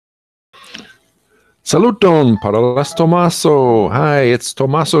Saluton, parolas Tommaso. Hi, it's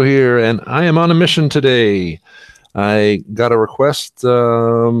Tommaso here, and I am on a mission today. I got a request,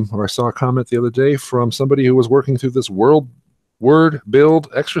 or I saw a comment the other day from somebody who was working through this word build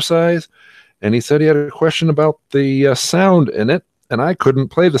exercise, and he said he had a question about the sound in it, and I couldn't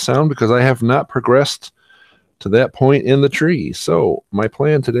play the sound because I have not progressed to that point in the tree. So my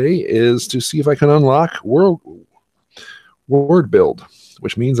plan today is to see if I can unlock word build,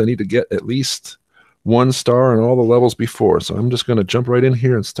 which means I need to get at least 1 star on all the levels before. So I'm just going to jump right in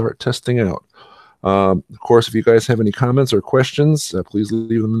here and start testing out. Of course, if you guys have any comments or questions, please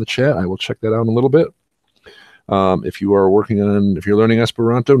leave them in the chat. I will check that out in a little bit. If you're learning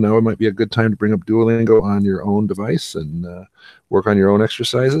Esperanto, now it might be a good time to bring up Duolingo on your own device and work on your own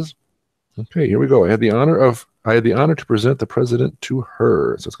exercises. Okay, here we go. I had the honor to present the president to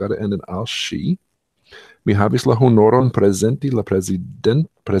her. So it's got to end in al she. Mi havis la honoron presenti la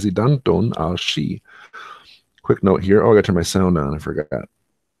presidenton al she. Quick note here. Oh, I got to turn my sound on. I forgot.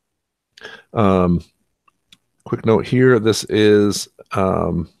 Quick note here. This is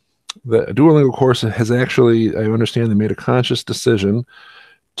the Duolingo course has actually, I understand they made a conscious decision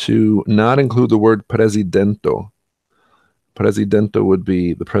to not include the word presidento. Presidento would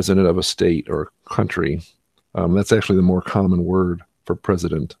be the president of a state or country. That's actually the more common word for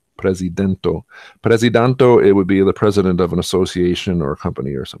president. Presidento. Presidento, it would be the president of an association or a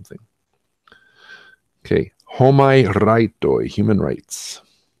company or something. Okay. Homai rajtoj, human rights.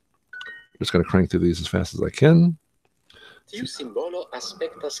 Just going to crank through these as fast as I can. Tiu simbolo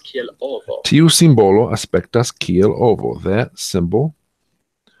aspektas kiel ovo. Tiu simbolo aspektas kiel ovo. That symbol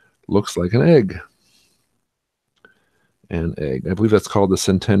looks like an egg. An egg. I believe that's called the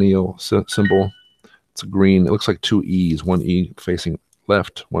centennial symbol. It's a green. It looks like 2 E's. 1 E facing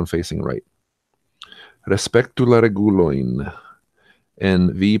left, 1 facing right. Respektu la regulojn.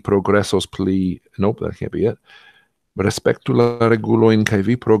 En vi progresos pli... Nope, that can't be it. Respektu la regulojn kaj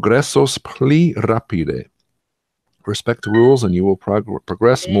vi progresos pli rapide. Respect the rules and you will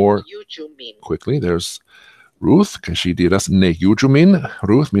progress more quickly. There's Ruth, kaj ŝi diras ne juĝu min.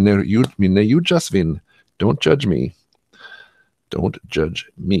 Ruth, mi ne juĝas vin. Don't judge me. Don't judge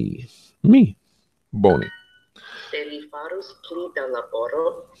me. Me. Bone. Se li farus pli da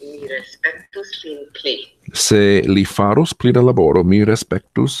laboro, mi respektus lin pli. Se li farus pli da laboro, mi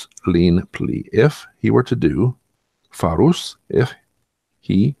respektus lin pli. If he were to do, farus, if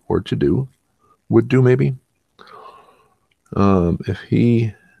he were to do, would do maybe. If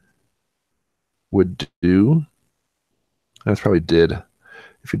he would do, that's probably did.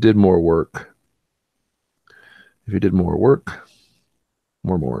 If he did more work. If he did more work,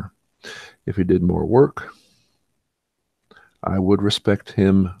 more. If he did more work, I would respect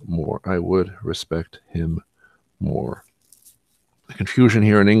him more. I would respect him more. The confusion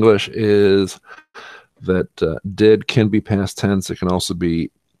here in English is that did can be past tense. It can also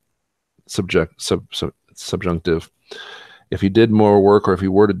be subjunctive. If he did more work or if he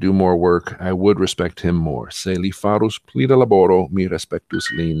were to do more work, I would respect him more. Se li farus pli da laboro, mi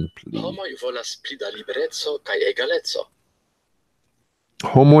respektus lin pli. Homoj volas pli da libereco kaj egaleco.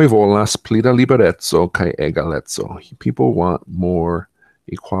 Homoj volas pli da libereco kaj egaleco. People want more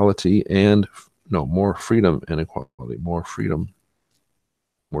equality and, no, more freedom and equality. More freedom.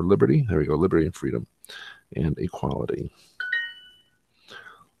 More liberty. There we go. Liberty and freedom and equality.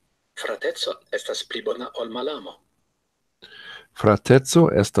 Frateco estas pli bona ol malamo. Frateco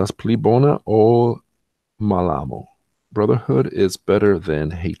estas pli bona ol malamo. Brotherhood is better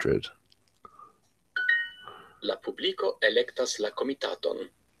than hatred. La publiko elektas la komitaton.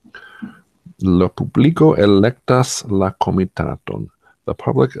 La publiko elektas la komitaton. The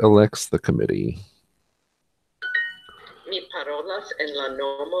public elects the committee. Mi parolas en la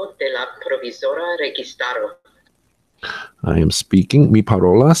nomo de la provizora registaro. I am speaking. Mi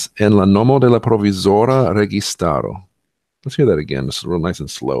parolas en la nomo de la provizora registaro. Let's hear that again. This is real nice and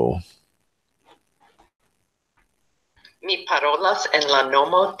slow. Mi parolas en la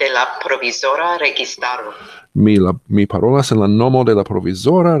nomo de la provizora registaro. Mi parolas en la nomo de la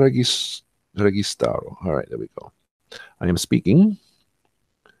provizora registaro. All right, there we go. I am speaking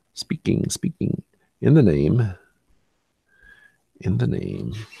in the name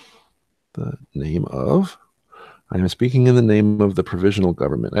of, I am speaking in the name of the provisional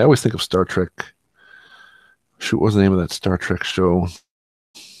government. I always think of Star Trek. Shoot, what was the name of that Star Trek show?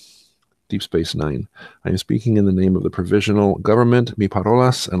 Deep Space Nine. I am speaking in the name of the provisional government. Mi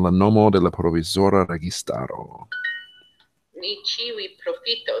parolas en la nomo de la provizora registaro. Ni ĉiuj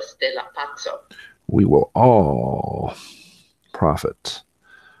profitos de la paco. We will all profit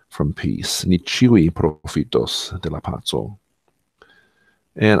from peace. Ni ĉiuj profitos de la paco.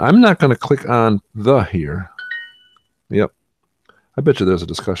 And I'm not going to click on the here. Yep. I bet you there's a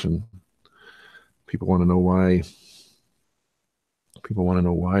discussion. People want to know why. People want to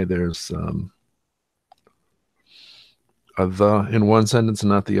know why there's a the in one sentence and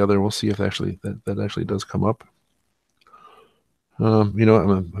not the other. We'll see if actually that actually does come up. You know,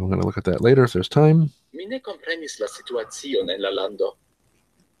 I'm going to look at that later if there's time. Mi ne komprenis la situacion en la lando.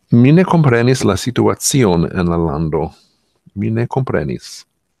 Mi ne komprenis la situacion en la lando. Mi ne komprenis.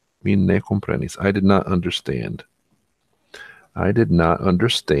 Mi ne komprenis. I did not understand. I did not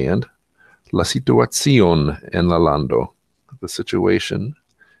understand la situacion en la lando. The situation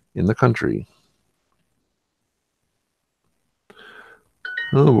in the country.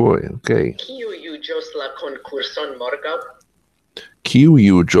 Oh boy, okay. Kiu juĝos la konkurson morgaŭ? Kiu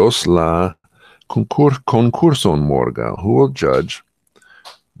juĝos la konkurson morgaŭ? Who will judge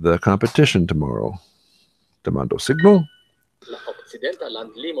the competition tomorrow? Demando signo. La okcidenta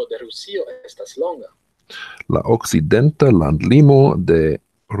landlimo de Rusio estas longa. La okcidenta landlimo de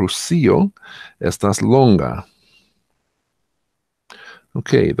Rusio estas longa.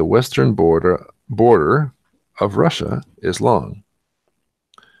 Okay, the western border of Russia is long.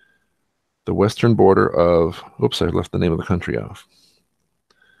 The western border of, oops, I left the name of the country off.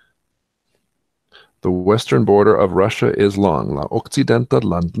 The western border of Russia is long. La okcidenta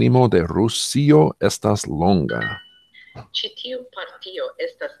landlimo de Rusio estas longa. Ĉi tiu partio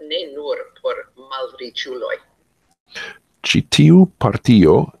estas ne nur por malriĉuloj. Ĉi tiu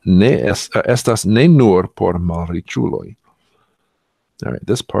partio estas ne nur por malriĉuloj. All right,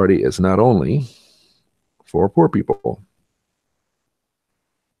 this party is not only for poor people.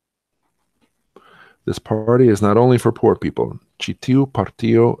 This party is not only for poor people. Ĉi tiu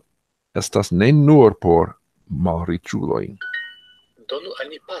partio estas ne nur por malriĉuloj. Donu al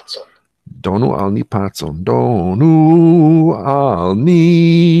ni pacon. Donu al ni pacon. Donu al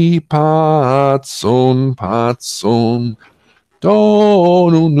ni pacon, pacon.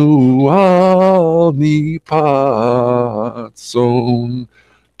 Donu al ni pacon.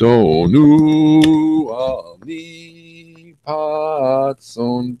 Donu al ni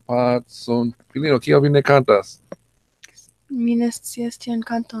pacon, pacon. Filino, kial vi ne kantas? Mi ne scias tian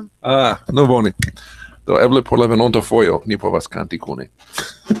kanton. No bone. Do eble por la venonta fojo ni povas kanti kune.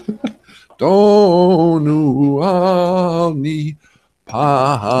 Donu al ni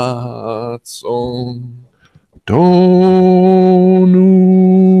pacon. Donu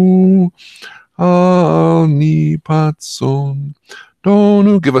al ni pacon.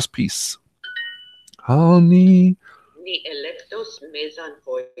 Donu, give us peace. Al ni. Ni elektos mezan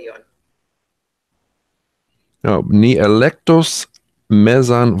vojon. No, ni electos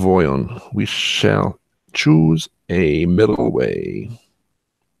mezan vojon. We shall choose a middle way.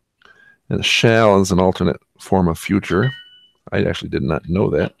 And shall is an alternate form of future. I actually did not know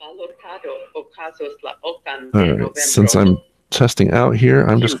that. All right, since I'm testing out here,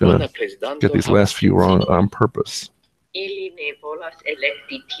 I'm just going to get these last few wrong on purpose. All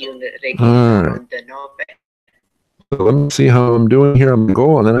right. So let me see how I'm doing here. I'm going to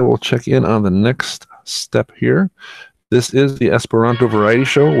go, and then I will check in on the next step here. This is the Esperanto Variety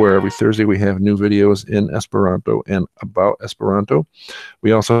Show, where every Thursday we have new videos in Esperanto and about Esperanto.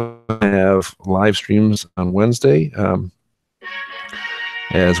 We also have live streams on Wednesday,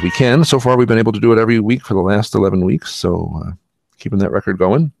 as we can. So far, we've been able to do it every week for the last 11 weeks, so keeping that record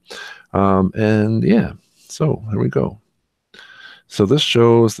going. And yeah, so there we go. So this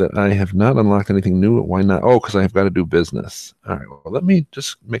shows that I have not unlocked anything new. Why not? Oh, because I've got to do business. All right, well, let me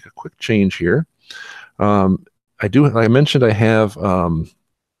just make a quick change here. I do, like I mentioned, I have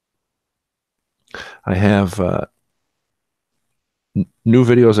new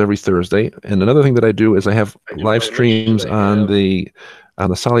videos every Thursday. And another thing that I do is I have live streams on the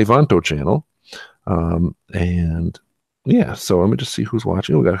Salivanto channel. And yeah, so let me just see who's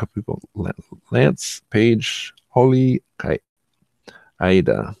watching. We got a couple people. Lance, Paige, Holly,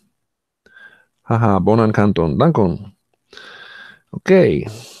 Aida. Haha, bonan canton. Dankon. Okay.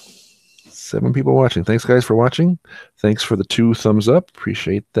 7 people watching. Thanks, guys, for watching. Thanks for the 2 thumbs up.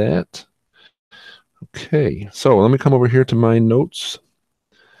 Appreciate that. Okay, so let me come over here to my notes.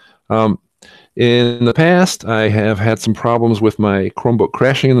 In the past, I have had some problems with my Chromebook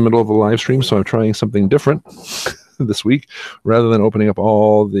crashing in the middle of the live stream, so I'm trying something different this week. Rather than opening up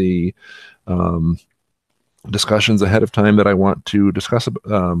all the discussions ahead of time that I want to discuss,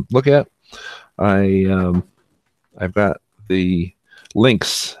 look at, I've got the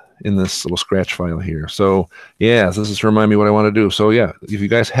links in this little scratch file here. So yeah, this is to remind me what I want to do. So yeah, if you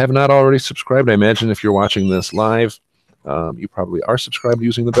guys have not already subscribed, I imagine if you're watching this live, you probably are subscribed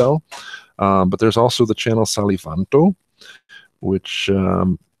using the bell. But there's also the channel Salivanto, which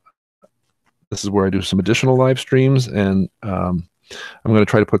this is where I do some additional live streams, and I'm going to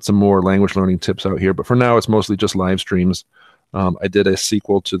try to put some more language learning tips out here. But for now, it's mostly just live streams. I did a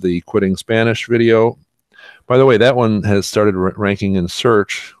sequel to the Quitting Spanish video. By the way, that one has started ranking in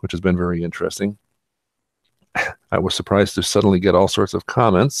search, which has been very interesting. I was surprised to suddenly get all sorts of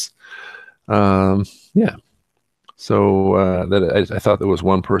comments. Yeah. So that I thought there was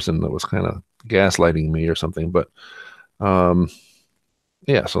one person that was kind of gaslighting me or something. But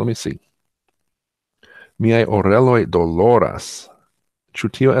yeah, so let me see. Miai oreloj doloras.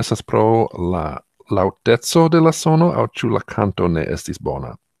 Ĉu tio estas pro la laŭteco de la sono aŭ ĉu la kanto ne estis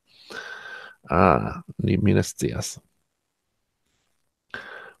bona? Mi ne scias.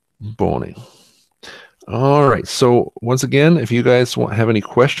 Bone. All right. So once again, if you guys have any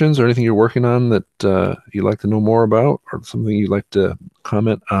questions or anything you're working on that you'd like to know more about, or something you'd like to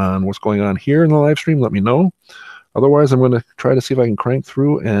comment on what's going on here in the live stream, let me know. Otherwise, I'm going to try to see if I can crank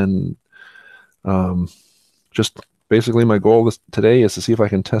through and just basically my goal today is to see if I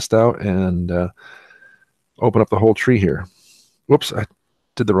can test out and open up the whole tree here. Whoops, I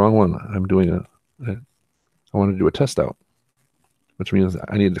did the wrong one. I'm doing I want to do a test out, which means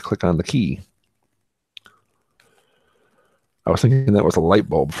I need to click on the key. I was thinking that was a light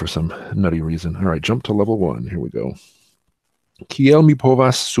bulb for some nutty reason. All right, jump to level 1. Here we go. Kiel mi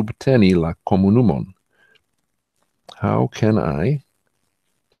povas subteni la komunumon? How can I?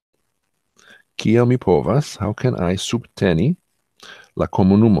 Kiel mi povas? How can I subteni la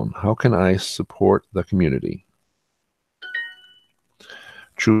komunumon? How can I support the community?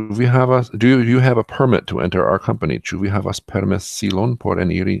 Do you have a permit to enter our company? Ĉu vi havas permesilon por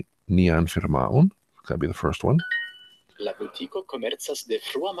eniri nian firmaon? That'd be the first one. La butiko komercas de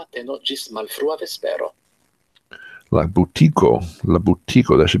frua mateno ĝis malfrua vespero. La butiko,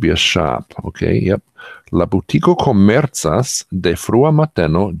 that should be a shop, okay, yep. La butiko komercas de frua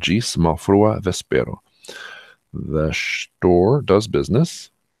mateno ĝis malfrua vespero. The store does business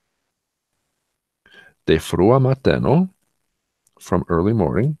de frua mateno, from early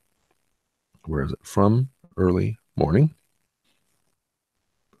morning. Where is it? From early morning.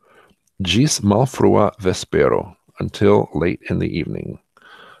 Ĝis malfrua vespero, until late in the evening.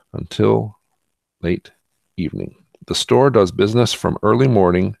 Until late evening. The store does business from early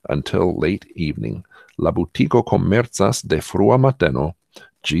morning until late evening. La butiko komercas de frua mateno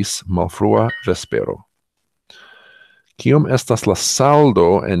ĝis malfrua vespero. Kiom estas la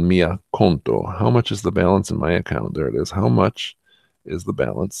saldo en mia konto? How much is the balance in my account? There it is. How much is the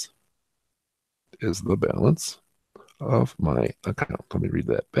balance? Is the balance of my account? Let me read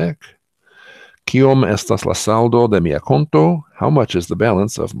that back. Kiom estas la saldo de mia konto? How much is the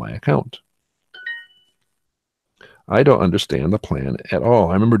balance of my account? I don't understand the plan at all.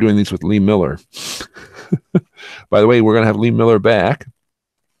 I remember doing these with Lee Miller. By the way, we're going to have Lee Miller back.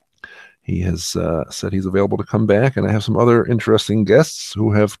 He has said he's available to come back, and I have some other interesting guests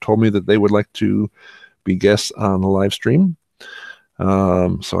who have told me that they would like to be guests on the live stream.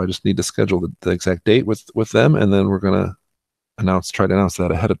 So I just need to schedule the exact date with them, and then we're going to try to announce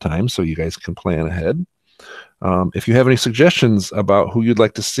that ahead of time so you guys can plan ahead. If you have any suggestions about who you'd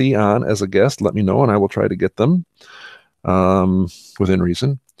like to see on as a guest, let me know, and I will try to get them within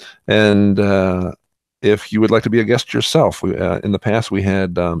reason. And if you would like to be a guest yourself, in the past we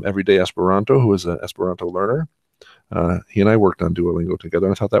had Everyday Esperanto, who is an Esperanto learner. He and I worked on Duolingo together,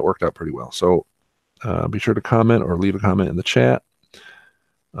 and I thought that worked out pretty well. So be sure to comment or leave a comment in the chat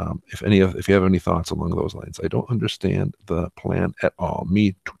if you have any thoughts along those lines. I don't understand the plan at all.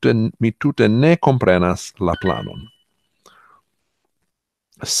 Mi tute ne komprenas la planon.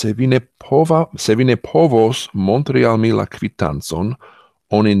 Se vi ne povos montri al mi la kvitancon,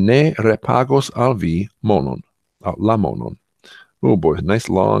 oni ne repagos al vi monon, la monon. Oh boy, nice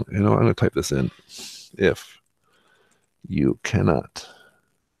long. I'm going to type this in. If you cannot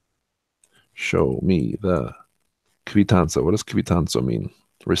show me the kvitanza. What does kvitanzo mean?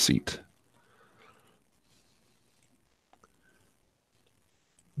 Receipt.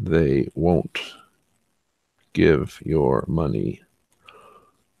 They won't give your money.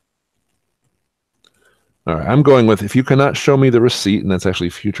 All right, I'm going with if you cannot show me the receipt, and that's actually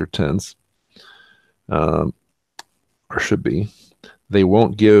future tense, or should be, they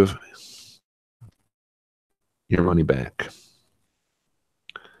won't give your money back.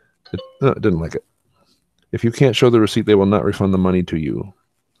 Didn't like it. If you can't show the receipt, they will not refund the money to you.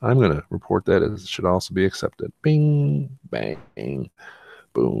 I'm going to report that as it should also be accepted. Bing, bang,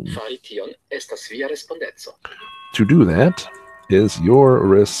 boom. Fari tion estas via respondeco. To do that is your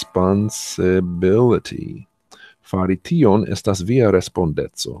responsibility. Fari tion estas via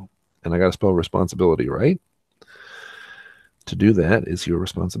respondeco. And I got to spell responsibility, right? To do that is your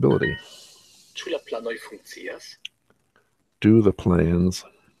responsibility. Ĉu la planoj funkcias? Do the plans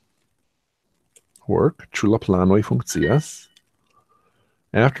work? Ĉu la planoj funkcias?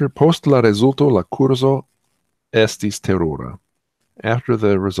 After post la rezulto la kurso estis terura. After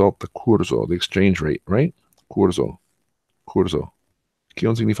the result, the kurso, the exchange rate, right? Kurso. Kurso.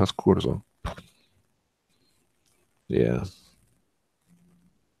 Kion signifas kurso? Yeah.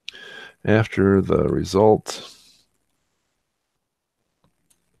 After the result,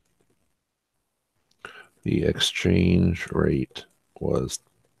 the exchange rate was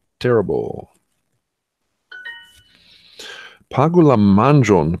terrible. Pagu la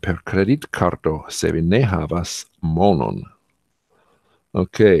manĝon per kreditkarto se vi ne havas monon.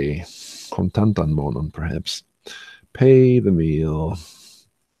 Okay, kontantan monon perhaps. Pay the meal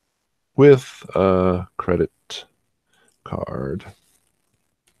with a credit card.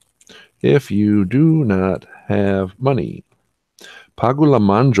 If you do not have money, pagu la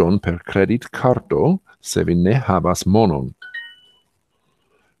manĝon per kreditkarto se vi ne havas monon.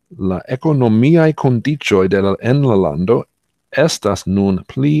 La ekonomiaj kondiĉoj en la lando estas nun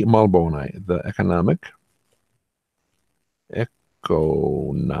pli malbonaj. The economic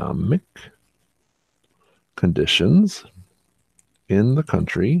conditions in the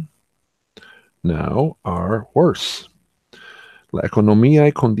country now are worse. La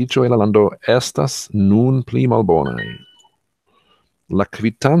ekonomiaj kondiĉoj en la lando estas nun pli malbonaj. La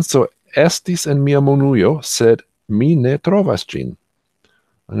kvitanco estis en mia monujo, sed mi ne trovas ĝin.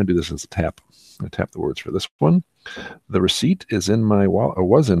 I'm going to do this as a tap. I'm going to tap the words for this one. The receipt is in my wallet, or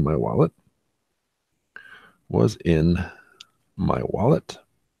was in my wallet. Was in my wallet.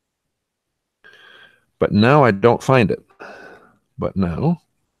 But now I don't find it. But now.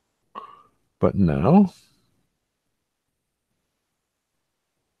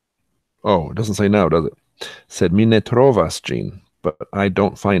 Oh, it doesn't say now, does it? It said mi ne trovas ĝin, but I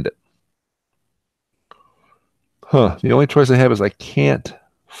don't find it. Huh, the only choice I have is I can't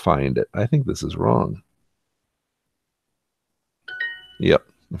find it. I think this is wrong. Yep.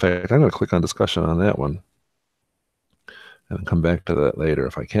 In fact, I'm going to click on discussion on that one and come back to that later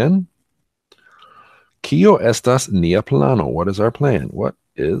if I can. Kio estas nia plano? What is our plan? What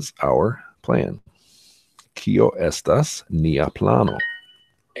is our plan? Kio estas nia plano?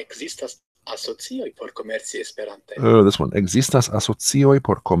 Ekzistas asocioj por komerci Esperante. Oh, this one. Ekzistas asocioj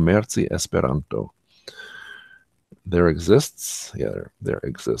por komerci Esperanto. There exists. Yeah, there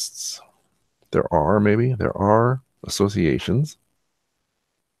exists. There are, maybe. There are associations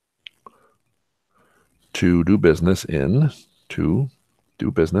to do business in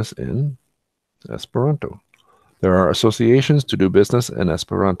Esperanto. There are associations to do business in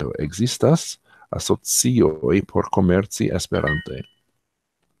Esperanto. Ekzistas asocioj por komerci Esperante.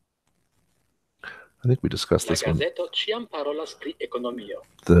 I think we discussed this one. La gazeto ĉiam parolas pri ekonomio.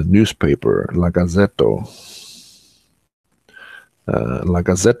 The newspaper, La Gazeto. La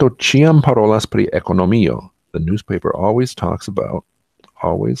Gazeto ĉiam parolas pri ekonomio. The newspaper always talks about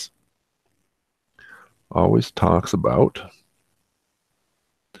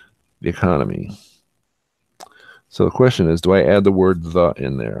the economy. So the question is, do I add the word the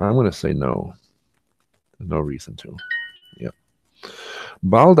in there? I'm going to say no. There's no reason to. Yep.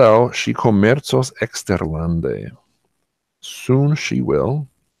 Baldaŭ ŝi komercos eksterlande. Soon she will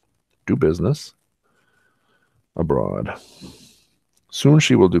do business abroad. Soon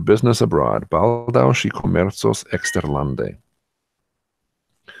she will do business abroad. Baldaŭ ŝi komercos eksterlande.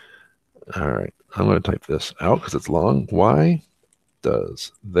 All right. I'm going to type this out because it's long. Why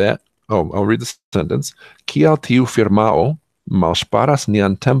does that... Oh, I'll read the sentence. Kial tiu firmao malŝparas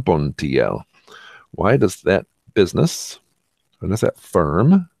nian tempon tiel? Why does that business, why does that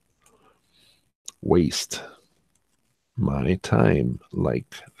firm waste my time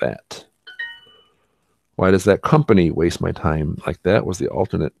like that? Why does that company waste my time like that? Was the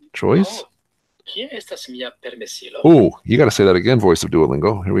alternate choice. Kie estas mia permesilo? Oh, you got to say that again, voice of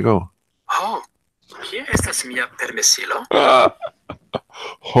Duolingo. Here we go. Ho, kie estas mia permesilo?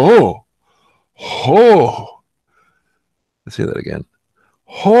 Ho. Let's say that again.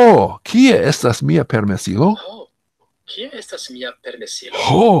 Ho, kie estas mia permesilo? Ho, kie estas mia permesilo?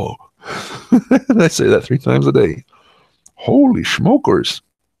 Ho. I say that 3 times a day. Holy smokers.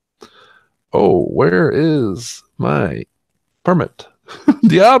 Oh, where is my permit?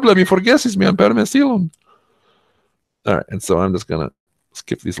 Diable, mi forgesis mian permesilon. All right, and so I'm just going to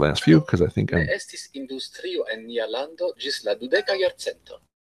skip these last few because I think I'm... Estis industrio en nia lando ĝis la 20 jarcento.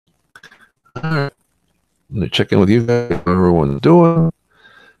 All right. Let me check in with you guys, how everyone's doing.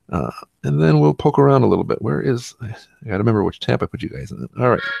 And then we'll poke around a little bit. Where is... I got to remember which tab I put you guys in. All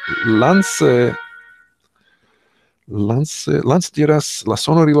right. Lance diras, la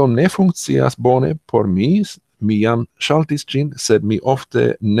sonorilo ne funkcias bone por mi, mi jam ŝaltis ĝin, sed mi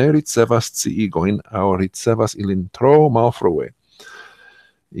ofte ne ricevas sciigojn aŭ ricevas ilin tro malfrue.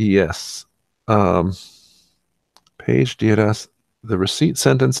 Yes. Page diras, the receipt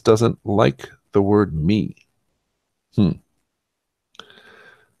sentence doesn't like the word me.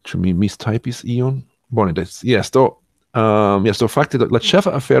 Ĉu mi mistypis ion? Bone, yes, do fakte la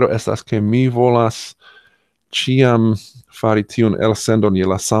ĉefa afero estas ke mi volas ĉiam fari tiun elsendon je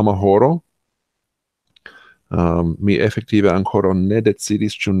la sama horo. Mi efektive ankoraŭ ne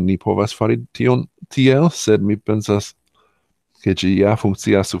decidis ĉu ni povas fari tion tiel, sed mi pensas ke ĝi ja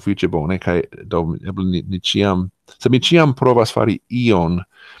funkcias sufiĉe bone, kaj do eble ni ĉiam, se mi ĉiam provas fari ion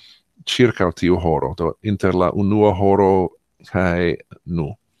ĉirkaŭ tiu horo, do inter la unua horo kaj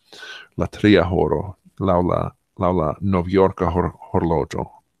la tria horo, laŭ la novjorka horloĝo,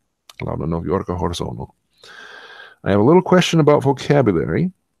 laŭ la novjorka horzono. I have a little question about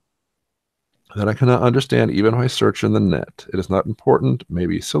vocabulary that I cannot understand even if I search in the net. It is not important,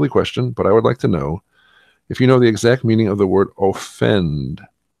 maybe a silly question, but I would like to know if you know the exact meaning of the word offend.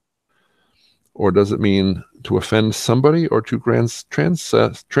 Or does it mean to offend somebody or to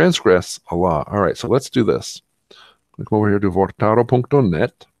transgress a law? All right, so let's do this. Click over here to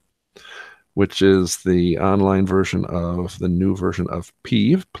vortaro.net, which is the online version of the new version of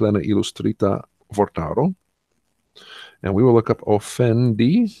PIV, Plena Illustrita Vortaro. And we will look up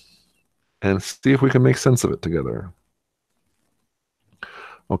offendi and see if we can make sense of it together.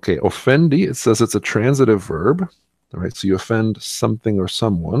 Okay, offendi, it says it's a transitive verb. All right, so you offend something or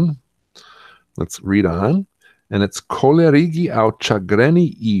someone. Let's read on. And it's kolerigi aŭ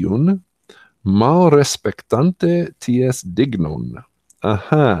ĉagreni iun, malrespektante ties dignon.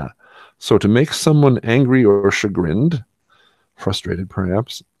 Aha. So to make someone angry or chagrined, frustrated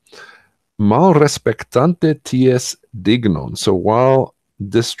perhaps, malrespektante ties dignon. So while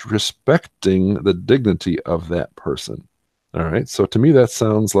disrespecting the dignity of that person. All right, so to me that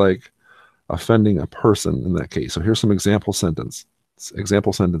sounds like offending a person in that case. So here's some example sentences.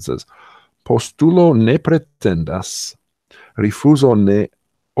 Postulo ne pretendas, rifuzo ne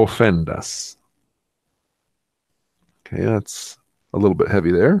offendas. Okay, that's a little bit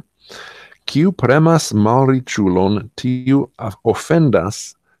heavy there. Kiu premas malriĉulon, tiu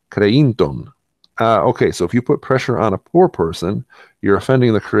offendas kreinton. Okay, so if you put pressure on a poor person, you're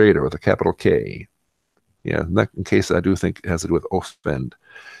offending the creator with a capital K. Yeah, in that case, I do think it has to do with offend.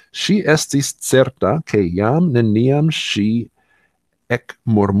 Ŝi estis certa, ke jam neniam ŝi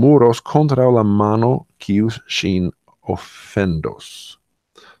ekmurmuros kontraŭ la mano, kiu ŝin offendos.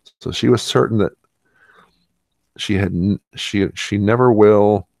 So she was certain that she never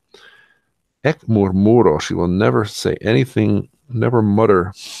will ekmurmuro. She will never say anything, never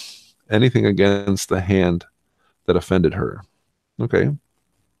mutter anything against the hand that offended her. Okay.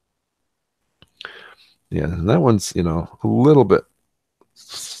 Yeah, and that one's, a little bit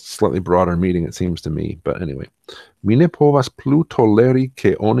slightly broader meaning, it seems to me. But anyway. Mi ne povas plu toleri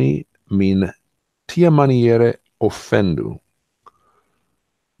ke oni min tiamaniere offendu.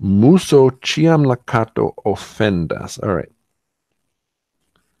 Muso ĉiam la kato offendas. All right.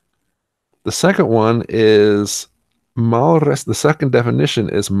 The second one is the second definition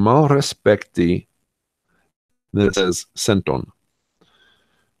is malrespekti. Then it says senton.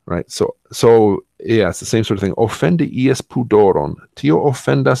 Right? So yeah, it's the same sort of thing. Offendi ies pudoron. Tio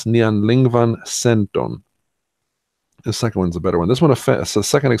offendas nian lingvan senton. The second one's a better one. This one, so the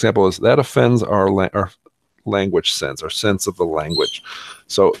second example is that offends our language sense, our sense of the language.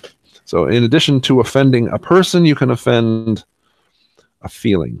 So in addition to offending a person, you can offend a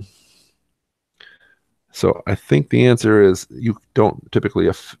feeling. So I think the answer is you don't typically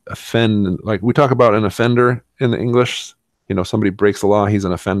offend. Like we talk about an offender in the English, somebody breaks the law, he's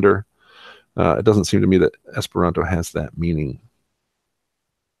an offender. It doesn't seem to me that Esperanto has that meaning.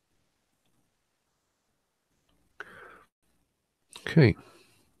 Okay.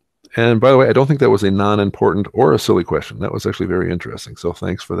 And by the way, I don't think that was a non-important or a silly question. That was actually very interesting. So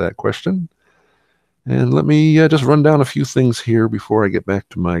thanks for that question. And let me just run down a few things here before I get back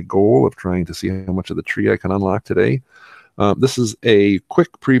to my goal of trying to see how much of the tree I can unlock today. This is a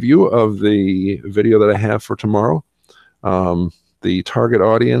quick preview of the video that I have for tomorrow. The target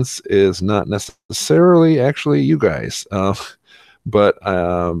audience is not necessarily actually you guys, but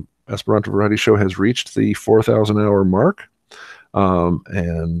Esperanto Variety Show has reached the 4,000 hour mark.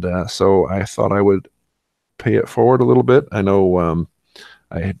 So I thought I would pay it forward a little bit. I know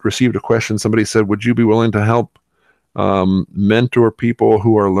I had received a question. Somebody said, would you be willing to help mentor people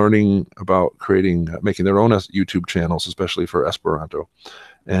who are learning about making their own YouTube channels, especially for Esperanto?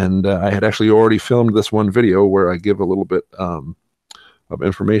 And I had actually already filmed this one video where I give a little bit of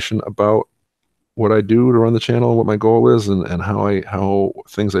information about what I do to run the channel, what my goal is, and how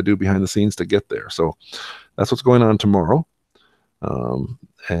things I do behind the scenes to get there. So that's what's going on tomorrow.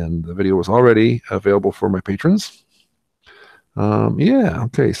 And the video was already available for my patrons. Yeah,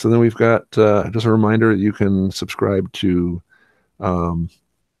 okay. So then we've got just a reminder that you can subscribe to the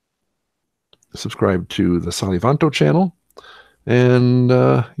Salivanto channel. And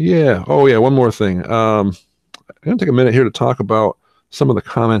yeah, oh yeah, one more thing. I'm gonna take a minute here to talk about some of the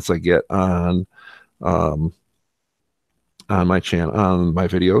comments I get on my channel, on my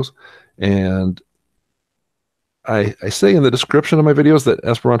videos. And I say in the description of my videos that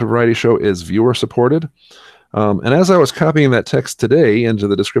Esperanto Variety Show is viewer supported. And as I was copying that text today into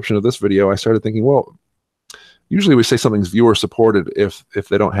the description of this video, I started thinking, well, usually we say something's viewer supported if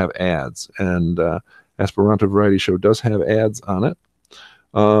they don't have ads. And Esperanto Variety Show does have ads on it.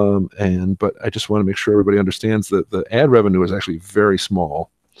 But I just want to make sure everybody understands that the ad revenue is actually very small.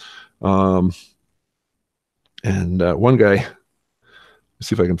 One guy, let's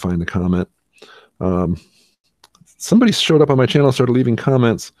see if I can find the comment. Somebody showed up on my channel and started leaving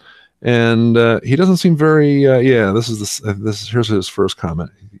comments, and he doesn't seem very. Yeah, here's his first comment.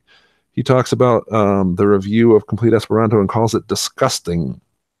 He talks about the review of Complete Esperanto and calls it disgusting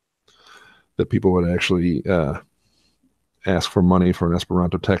that people would actually ask for money for an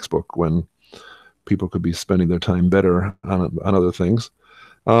Esperanto textbook when people could be spending their time better on other things.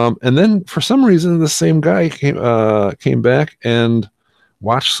 And then for some reason, the same guy came back and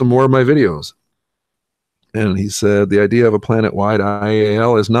watched some more of my videos. And he said the idea of a planet-wide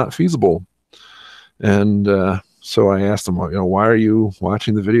IAL is not feasible. And so I asked him, why are you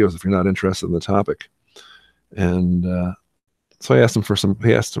watching the videos if you're not interested in the topic? And so I asked him for some.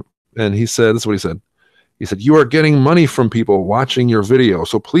 And he said, this is what he said. He said, "You are getting money from people watching your video,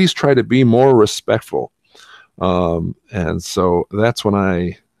 so please try to be more respectful." And so that's when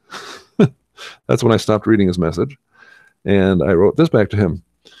I stopped reading his message, and I wrote this back to him: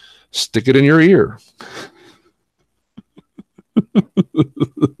 "Stick it in your ear."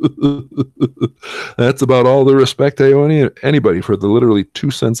 That's about all the respect I owe anybody for the literally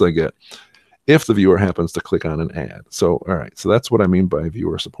 2 cents I get if the viewer happens to click on an ad. So, all right, so that's what I mean by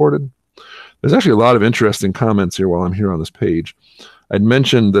viewer supported. There's actually a lot of interesting comments here while I'm here on this page. I'd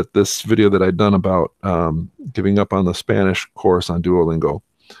mentioned that this video that I'd done about giving up on the Spanish course on Duolingo,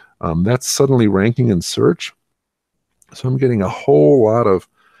 that's suddenly ranking in search. So I'm getting a whole lot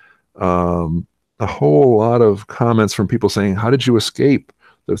of comments from people saying, "How did you escape?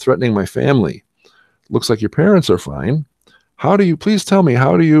 They're threatening my family. Looks like your parents are fine. Please tell me,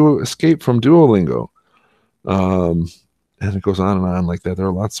 how do you escape from Duolingo?" And it goes on and on like that. There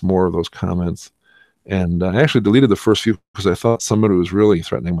are lots more of those comments. And I actually deleted the first few because I thought somebody was really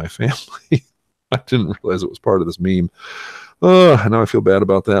threatening my family. I didn't realize it was part of this meme. Now I feel bad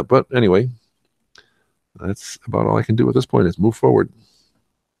about that. But anyway, that's about all I can do at this point is move forward.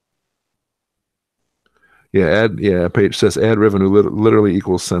 Yeah, page says ad revenue literally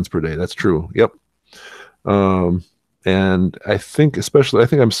equals cents per day. That's true. Yep. And I think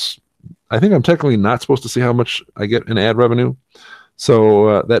I'm technically not supposed to see how much I get in ad revenue.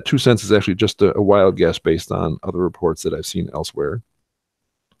 So that 2 cents is actually just a wild guess based on other reports that I've seen elsewhere.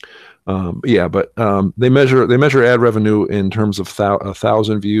 They measure ad revenue in terms of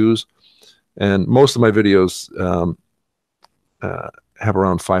 1,000 views, and most of my videos have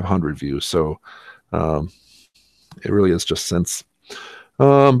around 500 views. So it really is just cents.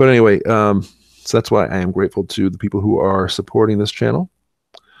 But anyway, so that's why I am grateful to the people who are supporting this channel.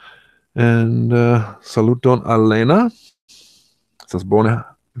 And saluton Alena. Estas bone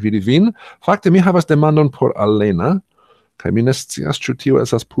vidi vin. Fakte mi havas demandon por Alena, kaj mi ne scias ĉu tio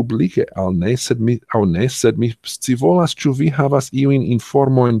estas publike aŭ ne, sed mi scivolas ĉu vi havas iujn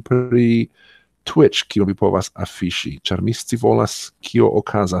informojn pri Twitch, kio vi povas afiŝi, ĉar mi scivolas kio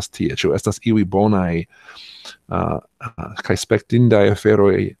okazas tie, ĉu estas iuj bonaj kaj spektindaj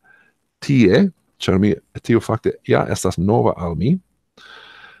aferoj tie, ĉar tio fakte ja estas nova al mi.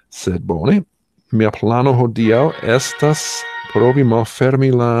 Sed bone, mia plano hodiaŭ estas provi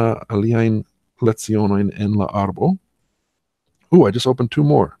malfermi la aliajn lecionojn en la arbo. Ooh, I just opened 2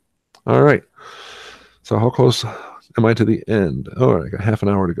 more. All right. So how close am I to the end? All right, I got half an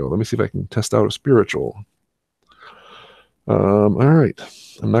hour to go. Let me see if I can test out a spiritual. All right.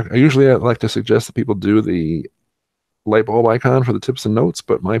 I usually like to suggest that people do the light bulb icon for the tips and notes,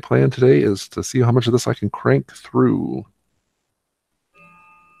 but my plan today is to see how much of this I can crank through.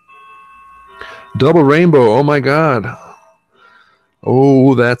 Double rainbow. Oh my God.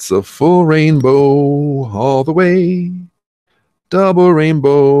 Oh, that's a full rainbow all the way. Double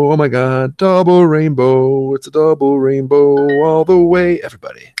rainbow, oh my God, double rainbow. It's a double rainbow all the way.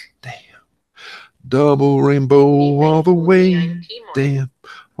 Everybody, damn. Double rainbow all the way. Damn.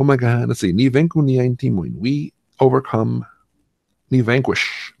 Oh my God, let's see. Ni venku ni ein timoin. We overcome, ni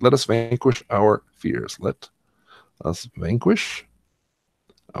vanquish. Let us vanquish our fears. Let us vanquish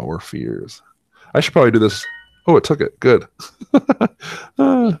our fears. I should probably do this. Oh, it took it. Good.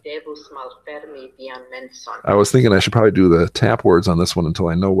 I was thinking I should probably do the tap words on this one until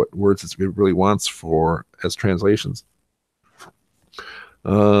I know what words it really wants for as translations.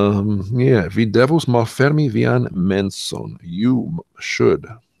 Yeah, vi devus malfermi vian menson. You should.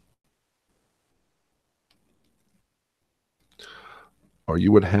 Or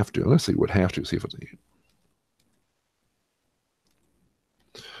you would have to. Let's see, would have to. See if it's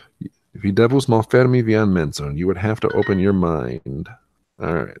vi devus malfermi vian menson. You would have to open your mind.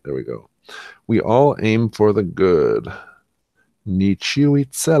 All right, there we go. We all aim for the good. Ni ĉiuj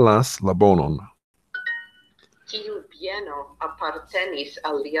celas la bonon. Tiu bieno apartenis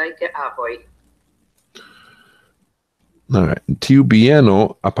al liaj geavoj. All right. Tiu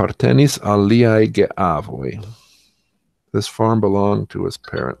bieno apartenis al liaj geavoj. This farm belonged to his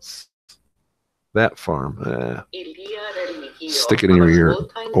parents. That farm. Stick it in your ear.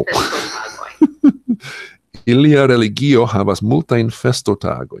 Oh. Ilia religio havas multajn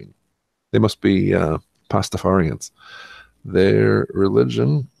festotagojn. They must be Pastafarians. Their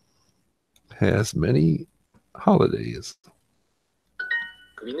religion has many holidays.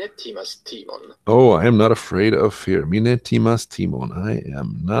 Oh, I am not afraid of fear. Mine timas timon. I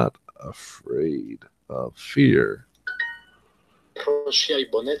am not afraid of fear. Pro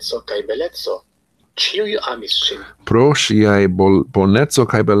ŝiaj boneco kaj beleco, ĉiuj amis ŝin. Pro ŝiaj boneco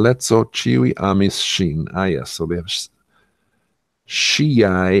kaj beleco, ĉiuj amis ŝin. Ah, yes. So they have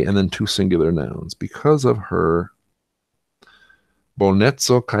ŝiaj and then two singular nouns. Because of her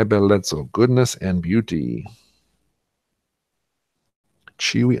boneco kaj beleco, goodness and beauty.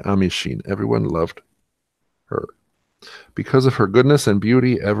 Ĉiuj amis ŝin. Everyone loved her. Because of her goodness and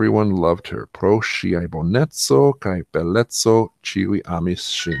beauty, everyone loved her. Pro ŝiaj boneco kaj beleco, ĉiuj amis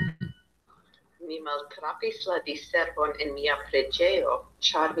ŝin. Mi maltrafis la diservon en mia preĝejo,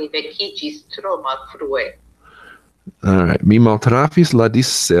 ĉar mi vekiĝis tro malfrue. All right. Mi maltrafis la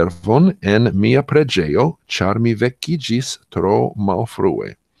diservon en mia preĝejo, ĉar mi vekiĝis tro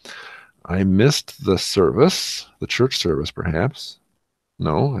malfrue. I missed the service, the church service perhaps.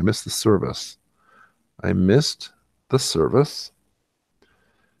 No, I missed the service. I missed the service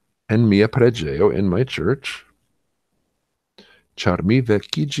en mia preĝejo, in my church, ĉar mi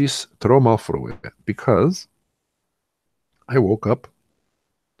vekiĝis tro malfrue, because I woke up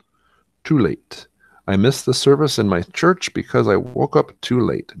too late. I missed the service in my church because I woke up too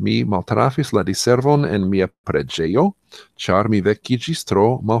late. Mi maltrafis la diservon en mia preĝejo, ĉar mi vekiĝis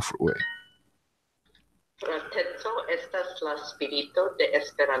tro malfrue. Frateco estas la spirito de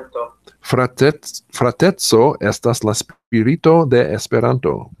Esperanto. Frateco estas la spirito de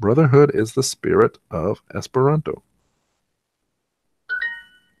Esperanto. Brotherhood is the spirit of Esperanto.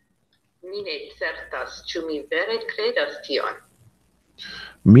 Mi ne certas, ĉu mi vere kredas tion.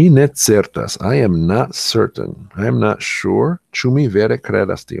 Mi ne certas. I am not certain. I am not sure. Ĉu mi vere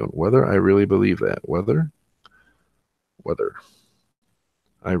kredas tion. Whether I really believe that. Whether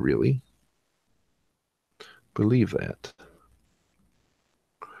I really believe that.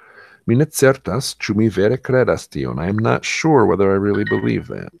 Mi ne certas, ĉu mi vere kredas tion. I am not sure whether I really believe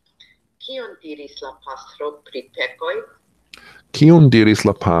that. Kion diris la pastro pri pekoj? Kion diris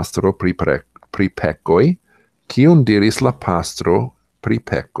la pastro pri pekoj? Kion diris la pastro pri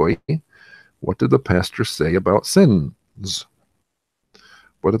pekoj? What did the pastor say about sins?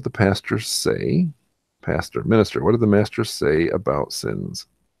 What did the pastor say? Minister, what did the master say about sins?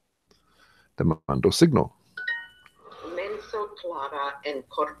 Demando signo. Menso clara en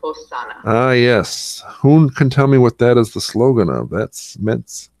corpo sana. Ah, yes. Who can tell me what that is the slogan of? That's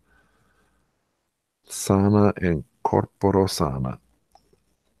mens sana en corporo sana.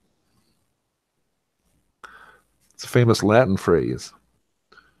 It's a famous Latin phrase.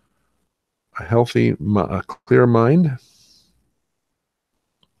 A clear mind.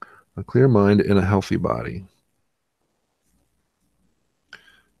 A clear mind in a healthy body.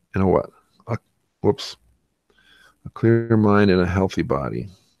 In a what? A clear mind in a healthy body.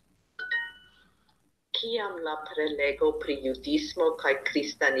 Kiam la prelego pri judismo kaj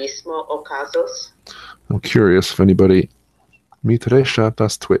kristanismo okazos? I'm curious if anybody... Mi tre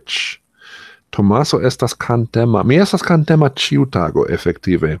ŝatas Twitch. Tomaso estas kantema. Mi estas kantema ĉiutago,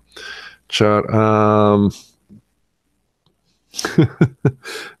 efektive. Ĉar...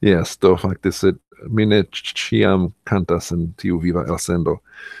 Yes, do fakte sed mi ne ĉiam kantas en tiu viva elsendo.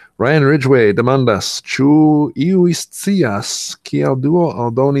 Ryan Ridgway demandas, ĉu iuj scias kial Duo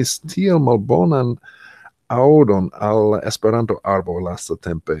aldonis tiel malbonan aŭdon al Esperanto-arbo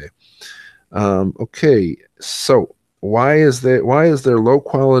lastatempe? Okay, so why is there low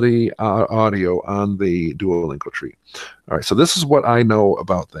quality audio on the Duolingo tree? All right, so this is what I know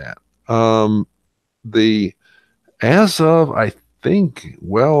about that. As of I think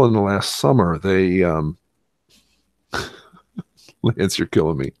well in the last summer, they Lance, you're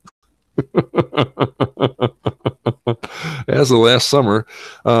killing me. As of last summer,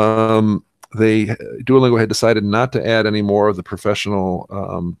 Duolingo had decided not to add any more of the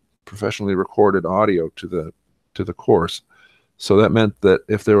professionally recorded audio to the course. So that meant that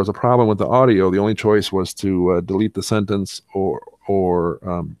if there was a problem with the audio, the only choice was to delete the sentence or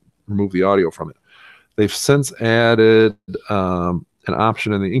remove the audio from it. They've since added an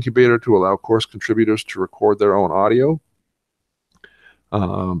option in the incubator to allow course contributors to record their own audio.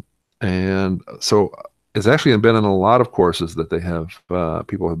 And so it's actually been in a lot of courses that they have,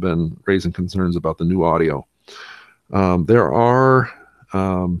 people have been raising concerns about the new audio. There are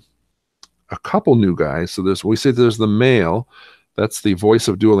a couple new guys. So there's the male, that's the voice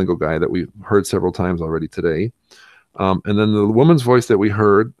of Duolingo guy that we've heard several times already today. And then the woman's voice that we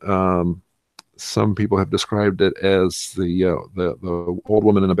heard, some people have described it as the old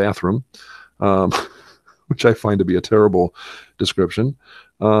woman in a bathroom, which I find to be a terrible description.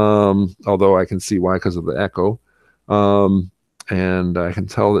 Although I can see why, because of the echo. And I can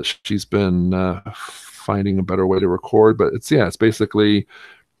tell that she's been finding a better way to record, but it's basically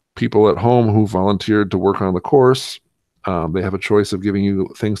people at home who volunteered to work on the course. They have a choice of giving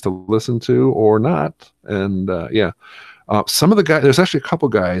you things to listen to or not. And some of the guys, there's actually a couple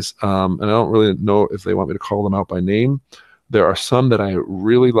guys, and I don't really know if they want me to call them out by name. There are some that I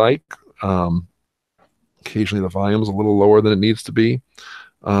really like. Occasionally the volume's a little lower than it needs to be.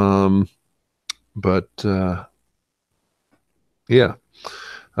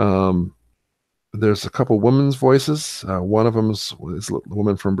 There's a couple women's voices. One of them is a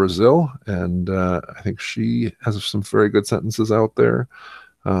woman from Brazil, and I think she has some very good sentences out there.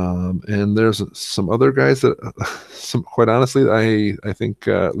 And there's some other guys that, quite honestly, I think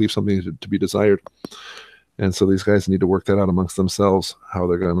leave something to be desired. And so these guys need to work that out amongst themselves, how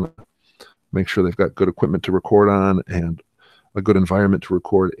they're going to make sure they've got good equipment to record on and a good environment to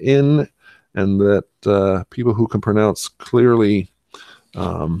record in, and that people who can pronounce clearly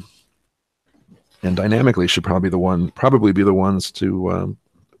and dynamically should probably be the ones to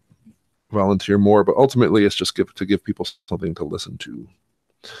volunteer more. But ultimately, it's just to give people something to listen to.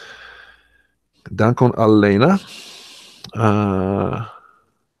 Dankon Alena.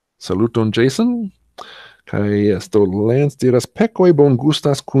 Saluton Jason. Kai esto Lance diras pekoj bon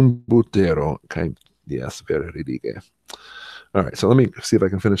gustas kun butero. Kai yes, vere ridige. All right, so let me see if I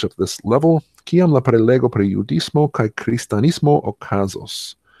can finish up this level. Kiam la prelego pri judismo kai kristanismo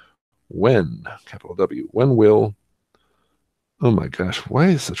okazos? When, capital W, when will, oh my gosh, why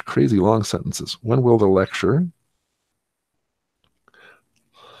is such crazy long sentences? When will the lecture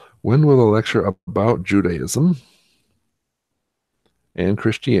about Judaism and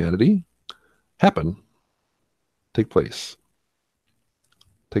Christianity happen? Take place.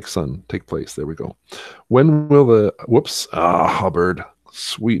 Take place. There we go. When will the, Hubbard.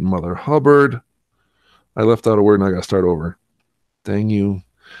 Sweet mother Hubbard. I left out a word and I got to start over. Dang you.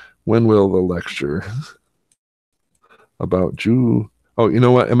 When will the lecture about oh, you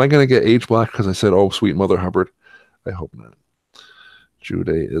know what? Am I going to get age blocked because I said, oh, sweet mother Hubbard? I hope not.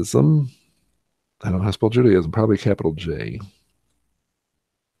 Judaism. I don't know how to spell Judaism. Probably capital J.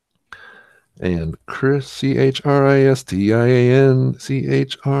 And Christianity.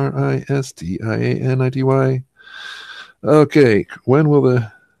 Christianity. Okay. When will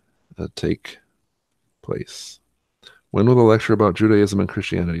the take place? When will the lecture about Judaism and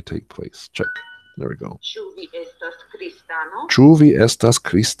Christianity take place? Check. There we go. Ĉu vi estas kristano? Ĉu vi estas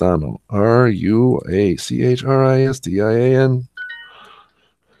kristano? Are you a Christian?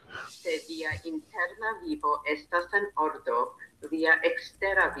 Se via interna vivo estas en ordo, via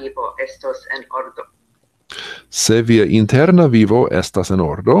ekstera vivo estos en ordo. Se via interna vivo estas en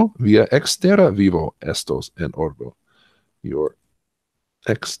ordo, via ekstera vivo estos en ordo. Your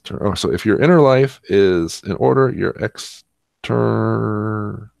external. So if your inner life is in order, your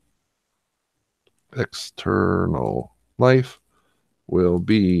external life will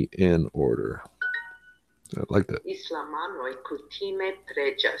be in order. I like that. Islamanoj kutime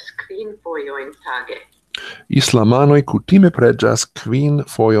preĝas kvin fojojn tage. Islamanoj kutime preĝas kvin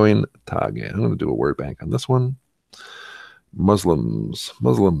fojojn tage. I'm going to do a word bank on this one. Muslims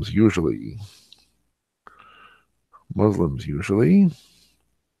usually Muslims usually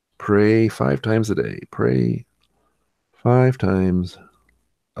pray 5 times a day. Pray 5 times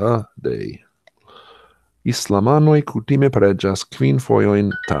a day. Islamanoj kutime preĝas kvin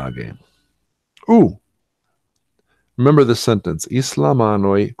fojojn tage. Ooh! Remember this sentence.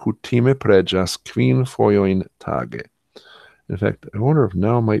 Islamanoj kutime preĝas kvin fojojn tage. In fact, I wonder if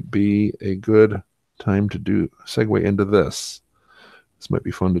now might be a good time to segue into this. This might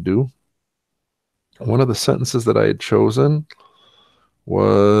be fun to do. One of the sentences that I had chosen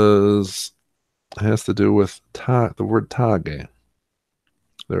has to do with the word tage.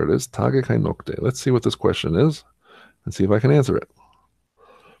 There it is, tage kai nokte. Let's see what this question is and see if I can answer it.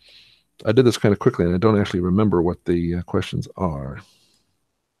 I did this kind of quickly and I don't actually remember what the questions are.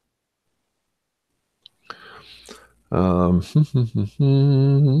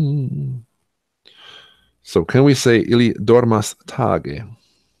 So can we say ili dormas tage?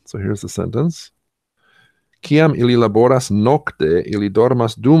 So here's the sentence. Kiam ili laboras nokte, ili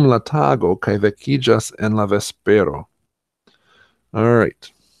dormas dum la tago kaj vekiĝas en la vespero. All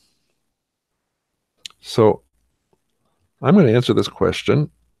right. So I'm going to answer this question.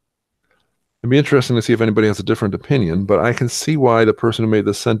 It'd be interesting to see if anybody has a different opinion, but I can see why the person who made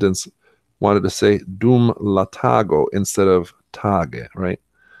this sentence wanted to say dum la tago instead of tage, right?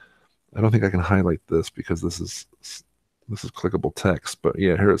 I don't think I can highlight this because this is clickable text, but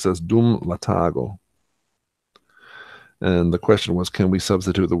yeah, here it says dum la tago. And the question was, can we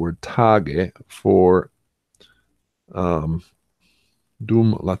substitute the word tage for dum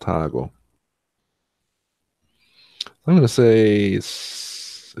la tago? I'm going to say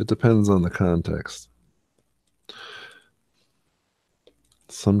it depends on the context.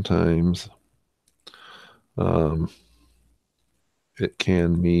 Sometimes it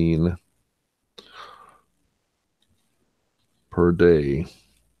can mean per day.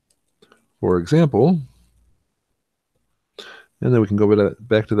 For example, and then we can go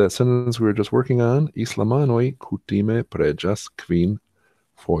back to that sentence we were just working on. Islamanoj kutime preĝas kvin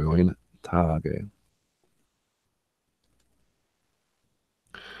fojojn tage.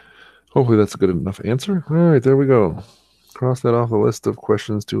 Hopefully that's a good enough answer. All right, there we go. Cross that off the list of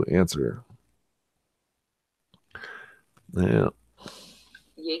questions to answer. Yeah.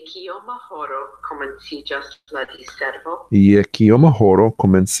 Je kioma horo komenciĝas la diservo? Je kioma horo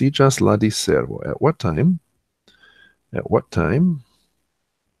komenciĝas la diservo? At what time? At what time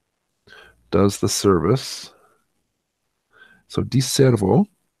does the service? So diservo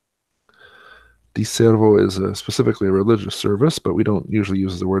is specifically a religious service, but we don't usually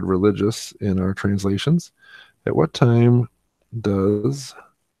use the word religious in our translations. At what time does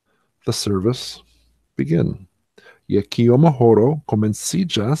the service begin? Je kioma horo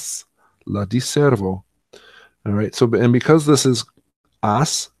komenciĝas la diservo. All right, so, and because this is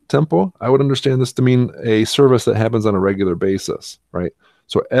as tempo, I would understand this to mean a service that happens on a regular basis, right?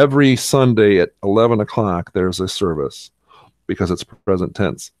 So every Sunday at 11 o'clock, there's a service because it's present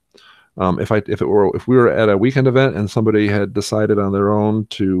tense. If we were at a weekend event and somebody had decided on their own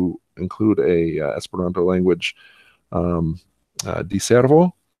to include a Esperanto language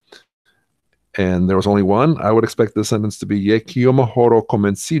diservo, and there was only one, I would expect this sentence to be Je kioma horo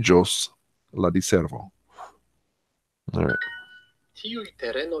komenciĝos la diservo. All right. Tiuj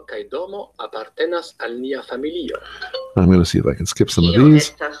tereno kaj domo apartenas al nia familio. I'm going to see if I can skip some of Kio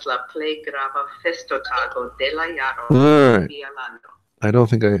these. estas la plej grava festotago de la jaro All en right. via lando? I don't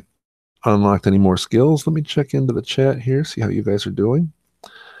think I unlocked any more skills. Let me check into the chat here, see how you guys are doing.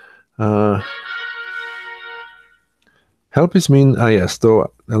 Helpis min, yes, do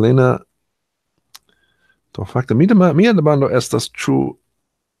Elena, do fakte, mia demando estas ĉu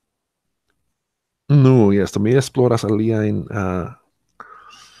yes, do mi esploras aliajn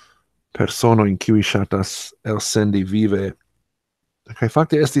personojn kiuj ŝatas elsendi vive. Kaj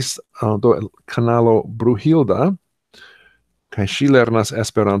fakte estis do kanalo Bruhilda, kaj ŝi lernas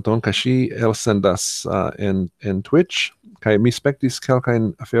Esperanton, kaj ŝi elsendas en Twitch, kaj mi spektis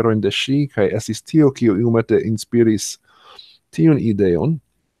kelkajn aferojn de ŝi, kaj estis tio, kiu iomete inspiris tiun ideon.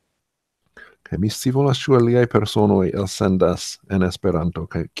 Kaj mi scivolas, ĉu aliaj personoj elsendas en Esperanto,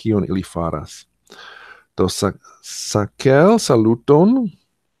 kaj kion ili faras. Do Sakel, saluton.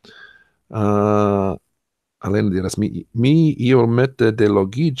 Alena diras, mi iomete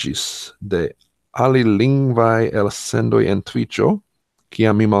delogiĝis de alilingvaj elsendoj en Twitcho,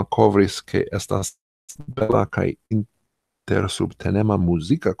 kiam mi malkovris, ke estas bela kaj intersubtenema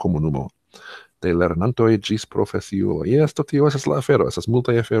muzika komunumo de lernantoj ĝis profesiuloj. Jes, tio estas la afero. Estas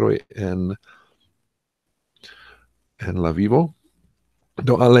multaj aferoj en la vivo.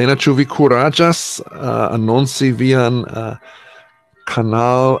 Do, Alena, ĉu vi kuraĝas anonci vian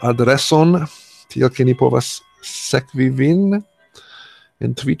kanal adreson, tiel ke ni povas sekvi vin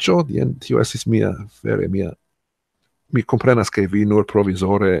en Twitcho. Jen tio estis mia vere mia. Mi komprenas ke vi nur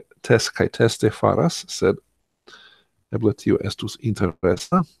provizore teste faras, sed eble tio estus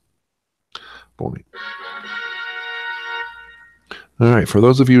interesa. Bone. All right, for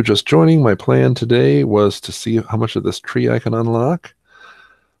those of you just joining, my plan today was to see how much of this tree I can unlock.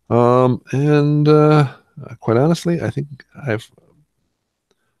 Quite honestly, I think I've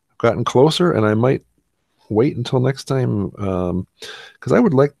gotten closer, and I might wait until next time because I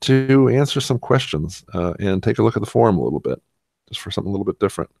would like to answer some questions and take a look at the forum a little bit, just for something a little bit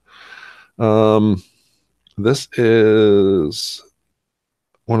different. This is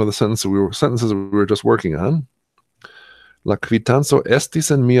one of the sentences we were just working on. La kvitanco estis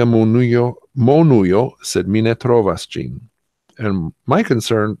en mia monujo, sed mi ne trovas ĝin. And my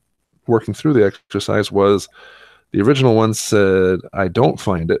concern working through the exercise was the original one said, I don't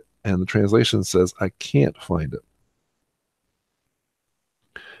find it, and the translation says, I can't find it.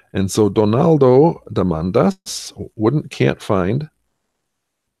 And so Donaldo demandas, can't find,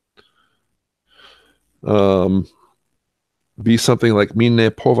 be something like mi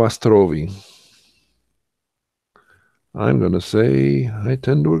ne povas trovi. I'm going to say I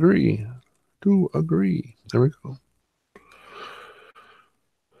tend to agree. There we go.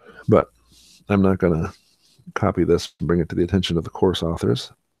 But I'm not going to copy this and bring it to the attention of the course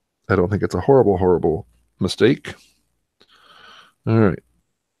authors. I don't think it's a horrible, horrible mistake. All right.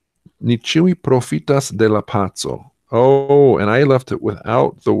 Ni ĉiuj profitas de la paco. Oh, and I left it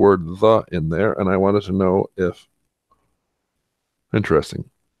without the word the in there, and I wanted to know if... Interesting.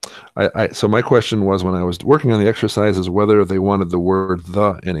 So my question was, when I was working on the exercises, whether they wanted the word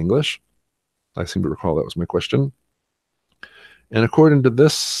the in English. I seem to recall that was my question. And according to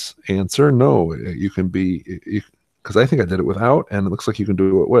this answer, no, you can be, because I think I did it without, and it looks like you can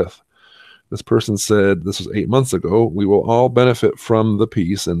do it with. This person said, this was 8 months ago, we will all benefit from the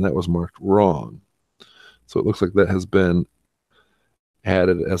piece, and that was marked wrong. So it looks like that has been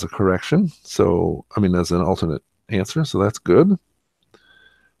added as a correction. So, I mean, as an alternate answer, so that's good.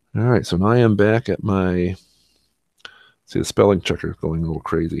 All right, so now I am back at my, see the spelling checker going a little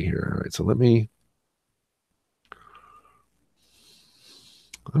crazy here. All right, so I'm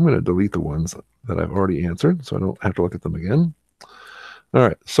going to delete the ones that I've already answered so I don't have to look at them again. All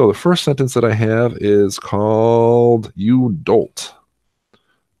right, so the first sentence that I have is called "You Dolt."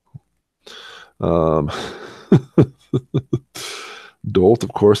 Dolt,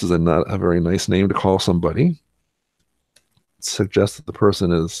 of course, is not a very nice name to call somebody. It suggests that the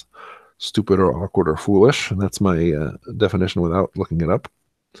person is stupid or awkward or foolish, and that's my definition without looking it up.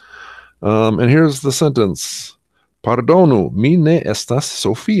 And here's the sentence. Pardonu, mi ne estas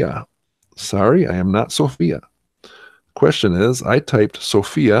Sofia. Sorry, I am not Sophia. Question is, I typed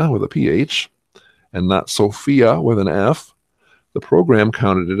Sophia with a PH and not Sophia with an F. The program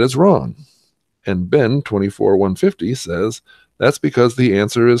counted it as wrong. And Ben 24150 says, that's because the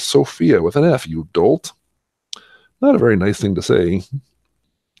answer is Sophia with an F, you dolt. Not a very nice thing to say.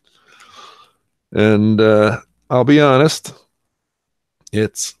 And I'll be honest,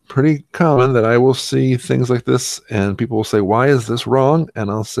 it's pretty common that I will see things like this and people will say, why is this wrong?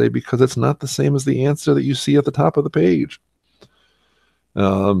 And I'll say, because it's not the same as the answer that you see at the top of the page.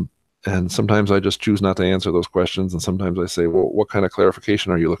 And sometimes I just choose not to answer those questions. And sometimes I say, well, what kind of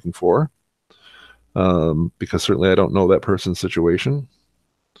clarification are you looking for? Because certainly I don't know that person's situation.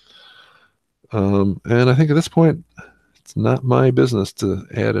 And I think at this point, it's not my business to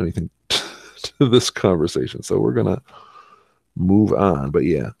add anything to this conversation. So we're going to move on. But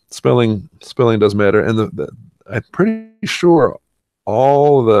yeah, spelling does matter. And I'm pretty sure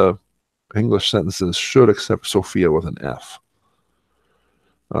all the English sentences should accept Sophia with an F.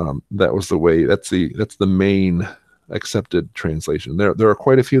 That was the way, that's the main accepted translation. There are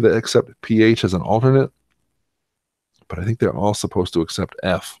quite a few that accept PH as an alternate, but I think they're all supposed to accept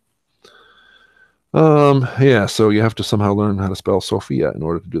F. Yeah, so you have to somehow learn how to spell Sophia in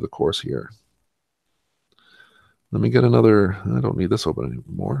order to do the course here. Let me get another, I don't need this open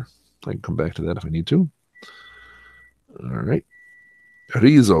anymore. I can come back to that if I need to. All right.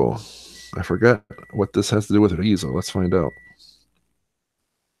 Riso. I forgot what this has to do with riso. Let's find out.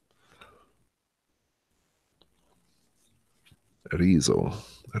 Riso.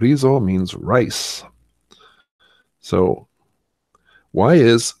 Riso means rice. So, why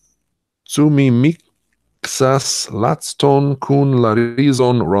is "Tsumi mixas latston kun la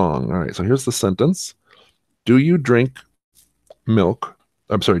rizon" wrong? All right, so here's the sentence. Do you drink milk?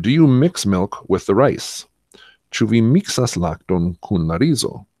 I'm sorry, do you mix milk with the rice? Ĉu vi mixas lakton kun la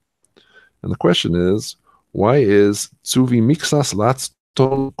rizo? And the question is, why is "Ĉu vi mixas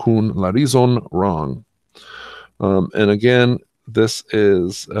latston kun la rizon" wrong? And again, this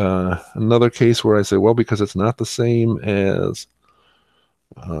is another case where I say, well, because it's not the same as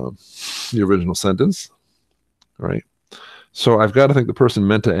the original sentence, right? So I've got to think the person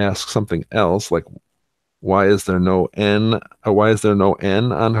meant to ask something else, like, why is there no N? Why is there no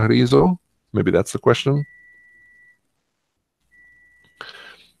N on riso? Maybe that's the question.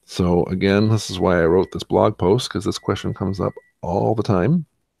 So again, this is why I wrote this blog post, because this question comes up all the time.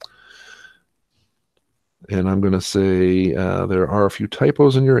 And I'm going to say there are a few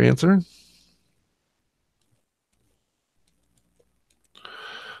typos in your answer.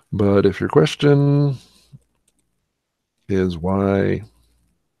 But if your question is why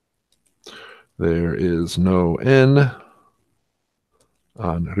there is no N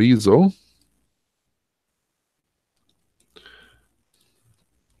on riso,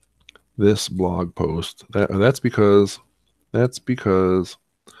 this blog post, that's because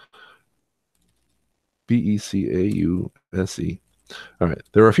B-E-C-A-U-S-E. All right,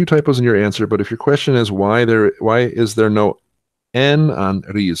 there are a few typos in your answer, but if your question is why is there no N on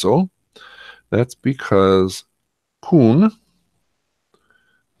riso, that's because kun,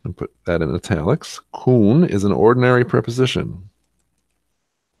 and put that in italics, kun is an ordinary preposition.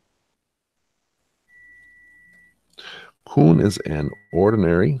 Kun is an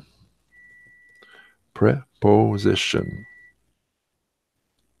ordinary preposition.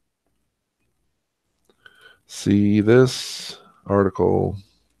 See this article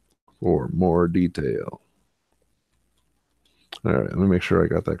for more detail. All right, let me make sure I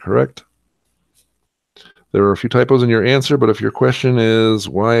got that correct. There are a few typos in your answer, but if your question is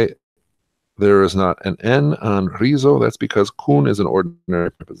why there is not an N on riso, that's because kun is an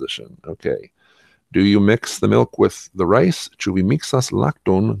ordinary preposition. Okay. Do you mix the milk with the rice? Ĉu vi mixas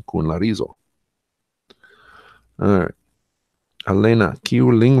lakton kun la riso? All right. Elena, kiu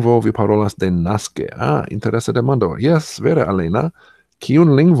lingvo vi parolas denaske? Ah, interesa demando. Yes, vere, Elena.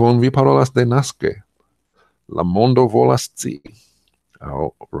 Kiun lingvon vi parolas denaske? La mondo volas scii.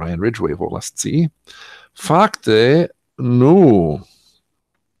 Oh, Ryan Ridgway volas scii. Fakte, nu.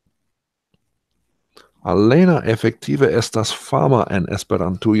 Elena efektive estas fama en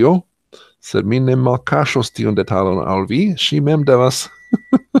Esperantujo, sed mi ne malkaŝos tiun detalon al vi. Ŝi mem devas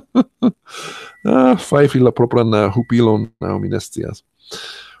fajfi la propran hupilon, aŭ mi ne scias.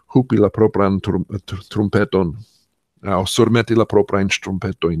 Hupi la propran trumpeton, aŭ surmeti la proprajn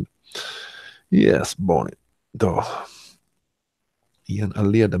ŝtrumpetojn. Yes, bone. Do, jen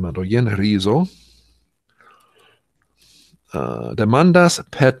alia demando. Jen riso. Demandas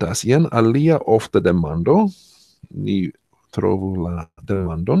petas. Jen alia ofta demando. Ni trovu la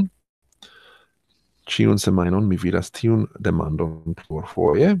demandon. Ĉiun semajnon mi vidas tiun demandon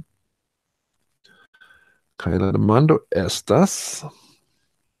plurfoje. Kaj la demando estas,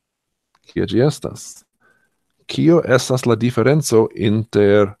 kie ĝi estas? Kio estas la diferenco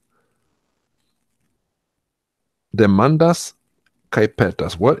inter demandas kaj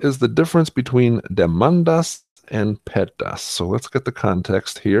petas? What is the difference between demandas and petas? So let's get the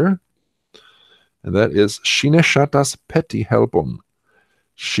context here. And that is, ŝi ne ŝatas peti helpon.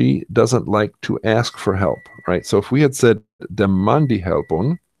 She doesn't like to ask for help, right? So if we had said demandi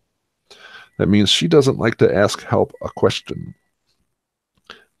helpon, that means she doesn't like to ask help a question.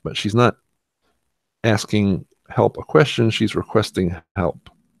 But she's not asking help a question, she's requesting help.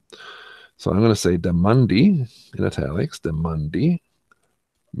 So I'm going to say demandi in italics. Demandi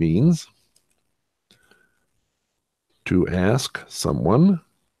means to ask someone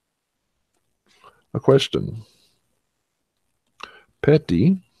a question.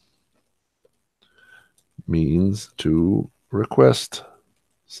 Peti means to request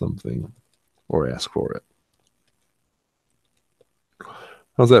something or ask for it.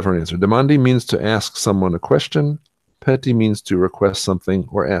 How's that for an answer? Demandi means to ask someone a question. Peti means to request something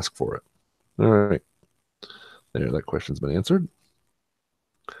or ask for it. All right. There, that question's been answered.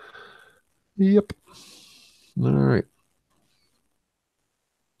 Yep. All right.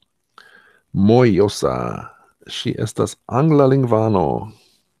 Mojosa. Ŝi estas angla lingvano.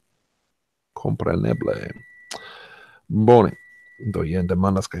 Kompreneble. Bone. Do jen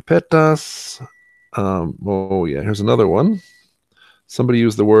demandas kaj petas. Oh yeah, here's another one. Somebody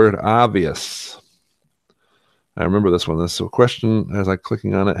used the word obvious. I remember this one. This question, as I'm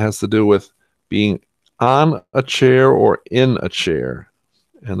clicking on it, has to do with being on a chair or in a chair.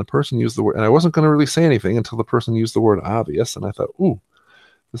 And the person used the word, and I wasn't going to really say anything until the person used the word obvious, and I thought, ooh,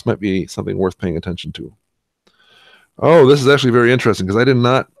 this might be something worth paying attention to. Oh, this is actually very interesting, because I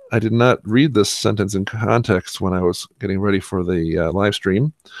did not read this sentence in context when I was getting ready for the live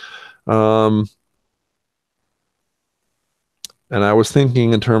stream. And I was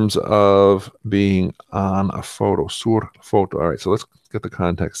thinking in terms of being on a photo, sur photo. All right, so let's get the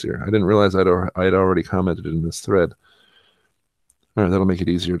context here. I didn't realize I'd already commented in this thread. All right, that'll make it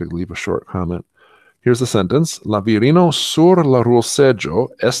easier to leave a short comment. Here's the sentence. La virino sur la rulseggio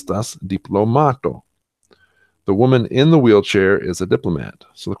estas diplomato. The woman in the wheelchair is a diplomat.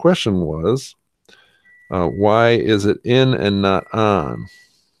 So the question was, why is it in and not on?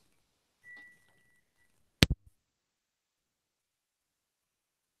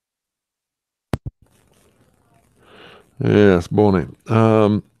 Yes, bone.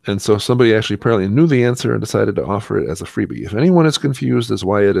 And so somebody actually apparently knew the answer and decided to offer it as a freebie. If anyone is confused as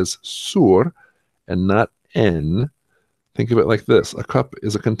why it is sur and not en, think of it like this. A cup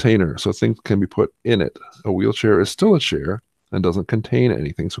is a container, so things can be put in it. A wheelchair is still a chair and doesn't contain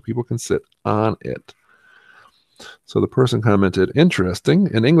anything, so people can sit on it. So the person commented, interesting.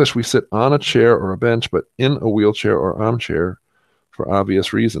 In English, we sit on a chair or a bench, but in a wheelchair or armchair for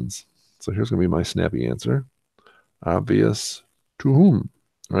obvious reasons. So here's going to be my snappy answer. Obvious to whom,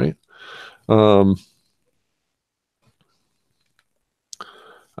 right? I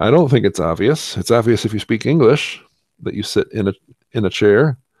don't think it's obvious. It's obvious if you speak English that you sit in a chair.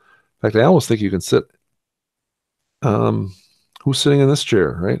 In fact, I almost think you can sit. Who's sitting in this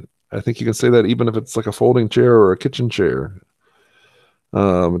chair, right? I think you can say that even if it's like a folding chair or a kitchen chair.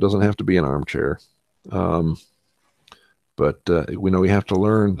 It doesn't have to be an armchair. But we know we have to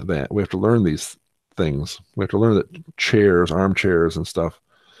learn that. We have to learn these things. We have to learn that chairs, armchairs, and stuff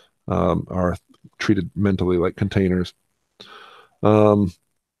are treated mentally like containers. And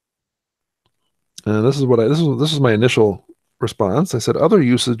this is what this is my initial response. I said other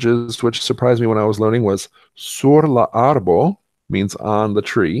usages which surprised me when I was learning was sur la arbo means on the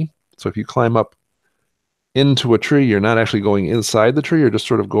tree. So if you climb up into a tree, you're not actually going inside the tree. You're just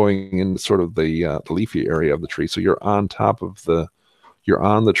sort of going in sort of the leafy area of the tree. So you're on top of you're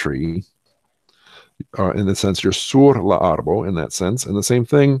on the tree. In the sense, you're sur la arbo in that sense. And the same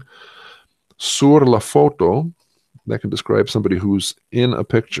thing, sur la foto, that can describe somebody who's in a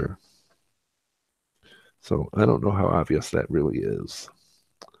picture. So I don't know how obvious that really is.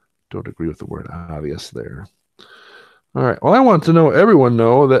 Don't agree with the word obvious there. All right. Well, I want to everyone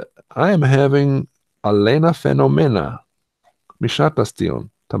know that I am having Alena fenomena. Mishatas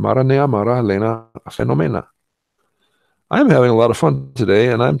tion. Tamara ne amara Alena fenomena. I'm having a lot of fun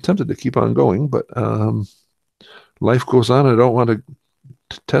today, and I'm tempted to keep on going, but life goes on. I don't want to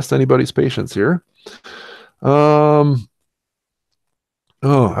test anybody's patience here. I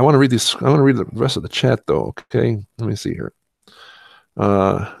want to read these. I want to read the rest of the chat, though. Okay, let me see here.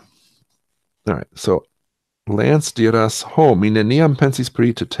 All right. So, Lance diras, ho, mi neniam pensis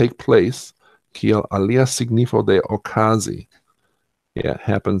pri to take place, kiel alia signifo de okazi. Yeah,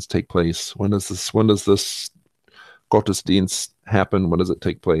 happens, take place. When does this Gottesdienst happen? When does it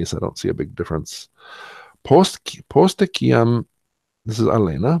take place? I don't see a big difference. Poste kiam, this is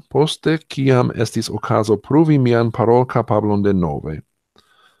Alena, poste kiam estis okazo pruvi mian parol kapablon de nove.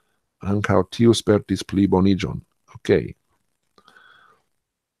 Ankaŭ tiu spertis pli boniĝon. Okay.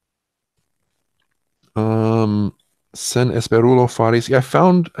 Sen Esperulo faris. Yeah,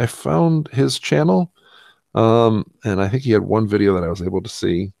 I found his channel. And I think he had one video that I was able to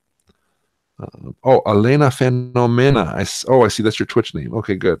see. Alena Fenomena. I see. That's your Twitch name.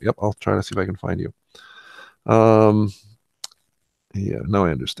 Okay, good. Yep, I'll try to see if I can find you. Yeah, now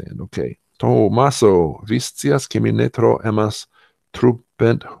I understand. Okay. Tomaso, viscias que mi ne tro emas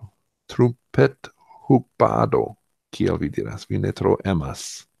trumpet hupado. Kiel vi diras, vi ne tro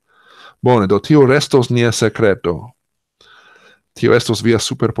emas. Bone, do tio restos nia secreto. Tio estos via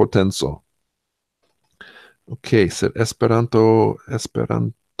superpotenzo. Okay, sed Esperanto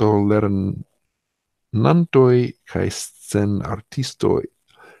lernantoj kaj scenartistoj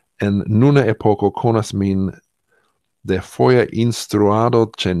en nuna epoko konas min de foja instruado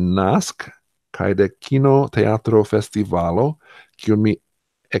ĉe Nask kaj de kino teatro festivalo, kiun mi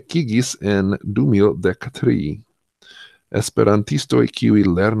ekigis en 2013. Esperantistoj kiuj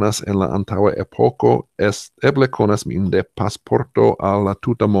lernas en la antaŭa epoko eble konas min de pasporto al la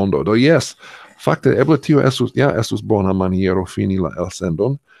tuta mondo. Do yes, fakte eble tio estus bona maniero fini la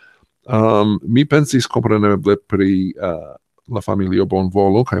elsendon. Mi pensis kompreneble pri la familio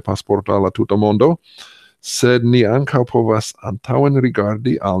Bonvolu kaj pasporto al la tuta mondo, sed ni ankaŭ povas antaŭen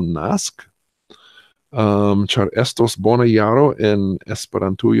rigardi al Nask, ĉar estos bona jaro en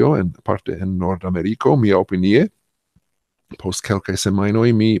Esperantujo, parte en Nordameriko, mia opinie. Post kelkaj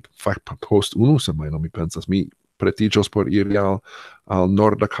semajnoj, post unu semajno, mi pensas, mi pretiĝos por iri al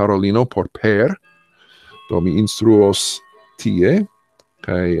Norda Karolino por Per. Do mi instruos tie,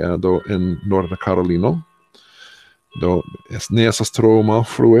 kaj do en Norda Karolino. Do ne estas tro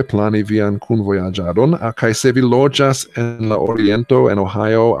malfrue plani vian kunvojaĝadon, kaj se vi loĝas en la oriento, en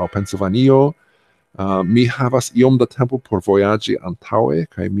Ohio aŭ Pensilvanio, mi havas iom da tempo por vojaĝi antaŭe,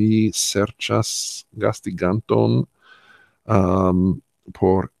 kaj mi serĉas gastiganton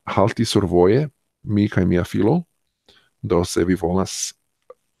por halti survoje, mi kaj mia filo. Do se vi volas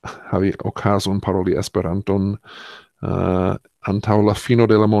havi okazon paroli Esperanton antaŭ la fino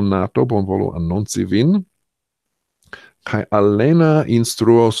de la monato, bonvolu annonci vin. Kaj Alena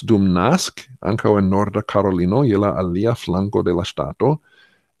instruos dum nask ankaŭ en Norda Karolino, je la alia flanko de la ŝtato,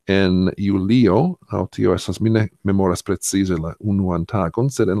 en julio, aŭ tio estas, mi ne memoras precize la unuan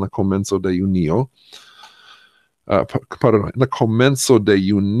tagon, sed en la komenco de junio, pardon, en la komenco de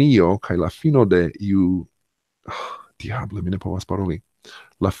junio kaj la fino de diable, mi ne povas paroli.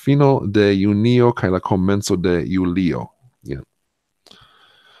 La fino de junio kaj la komenco de julio. Yeah.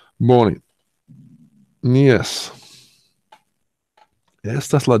 Bone. Yes.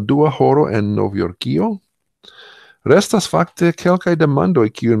 Estas la dua horo en Novjorkio. Restas fakte kelkaj demandoj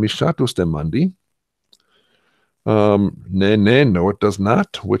kiujn mi ŝatus demandi. No, it does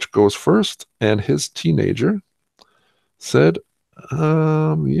not. Which goes first? And his teenager said,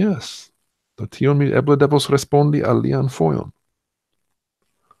 yes. Do tion mi eble devos respondi alian fojon.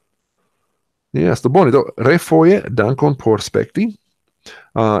 Yes, do bone, do refoje dankon por spekti.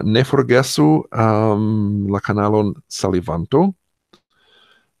 Ne forgesu la kanalon Salivanto.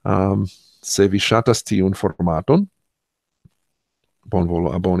 Se vi ŝatas tiun formaton,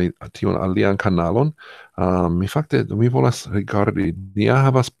 bonvolu aboni tiun alian kanalon. Mi volas rigardi, ni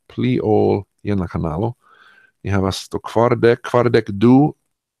havas pli ol jen la kanalo. Ni havas do 42,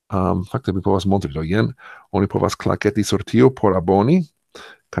 fakte mi povas montri do jen, oni povas klaketi sur tio por aboni,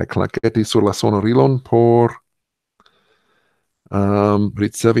 kaj klaketi sur la sonorilon por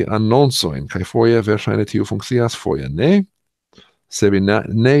ricevi annonsojn, kaj foje verŝajne tio funkcias, foje ne. Se vi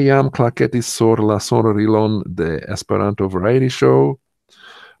ne jam klaketis sur la sonorilon de Esperanto Variety Show,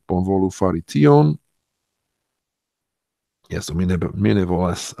 bonvolu fari tion. Yes, mi ne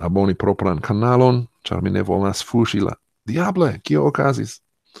volas aboni propran kanalon, ĉar mi ne volas fuŝi la... Diable, kio okazis?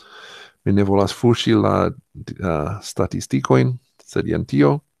 Mi ne volas fuŝi la statistikojn, sed jen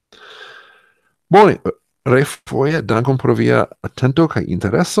tio. Bone, refoje, dankon pro via atento kaj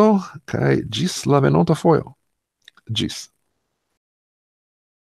intereso, kaj ĝis la venonta fojo. Ĝis.